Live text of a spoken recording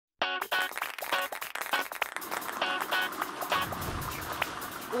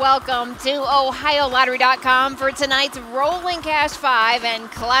Welcome to OhioLottery.com for tonight's Rolling Cash 5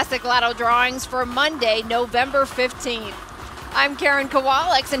 and Classic Lotto drawings for Monday, November 15th. I'm Karen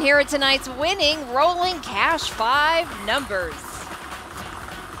Kowalik, and here are tonight's winning Rolling Cash 5 numbers.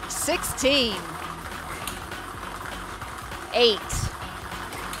 16, 8,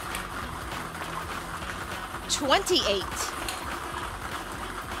 28,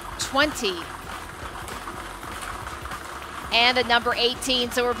 20, and the number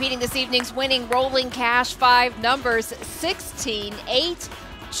 18. So repeating this evening's winning Rolling Cash 5 numbers: 16, 8,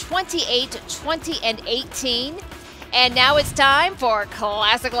 28, 20, and 18. And now it's time for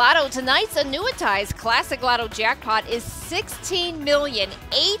Classic Lotto. Tonight's annuitized Classic Lotto jackpot is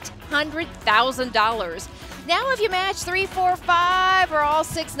 $16,800,000. Now if you match 3, 4, 5, or all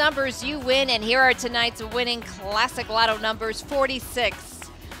 6 numbers, you win. And here are tonight's winning Classic Lotto numbers: 46,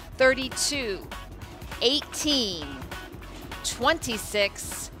 32, 18,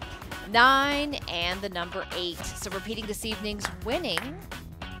 26, 9, and the number 8. So repeating this evening's winning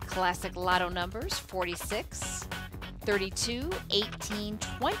Classic Lotto numbers: 46, 32, 18,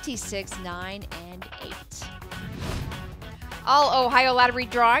 26, 9, and 8. All Ohio Lottery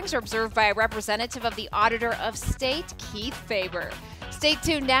drawings are observed by a representative of the Auditor of State, Keith Faber. Stay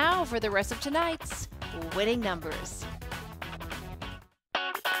tuned now for the rest of tonight's winning numbers.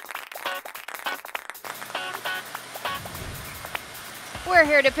 We're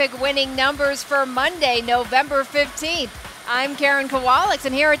here to pick winning numbers for Monday, November 15th. I'm Karen Kowalik,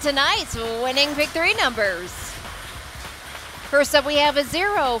 and here are tonight's winning Pick 3 numbers. First up, we have a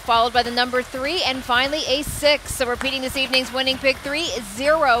 0, followed by the number 3, and finally a 6. So repeating this evening's winning Pick 3,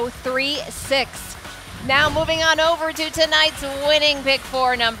 0, 3, 6. Now moving on over to tonight's winning Pick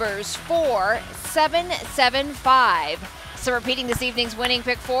 4 numbers: 4, 7, 7, 5. So repeating this evening's winning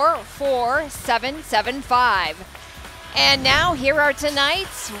Pick 4, 4, 7, 7, 5. And now here are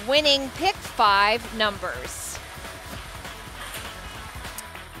tonight's winning Pick 5 numbers: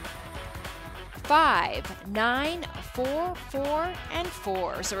 5, 9, 4, 4, and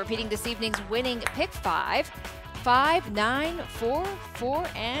 4. So repeating this evening's winning Pick 5, 5, 9, 4, 4,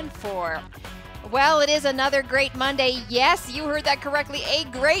 and 4. Well, it is another great Monday. Yes, you heard that correctly, a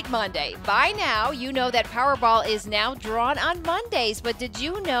great Monday. By now, you know that Powerball is now drawn on Mondays, but did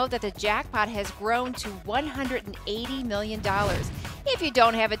you know that the jackpot has grown to $180 million? If you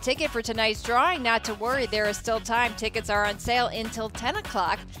don't have a ticket for tonight's drawing, not to worry, there is still time. Tickets are on sale until 10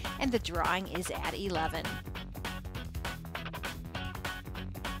 o'clock, and the drawing is at 11.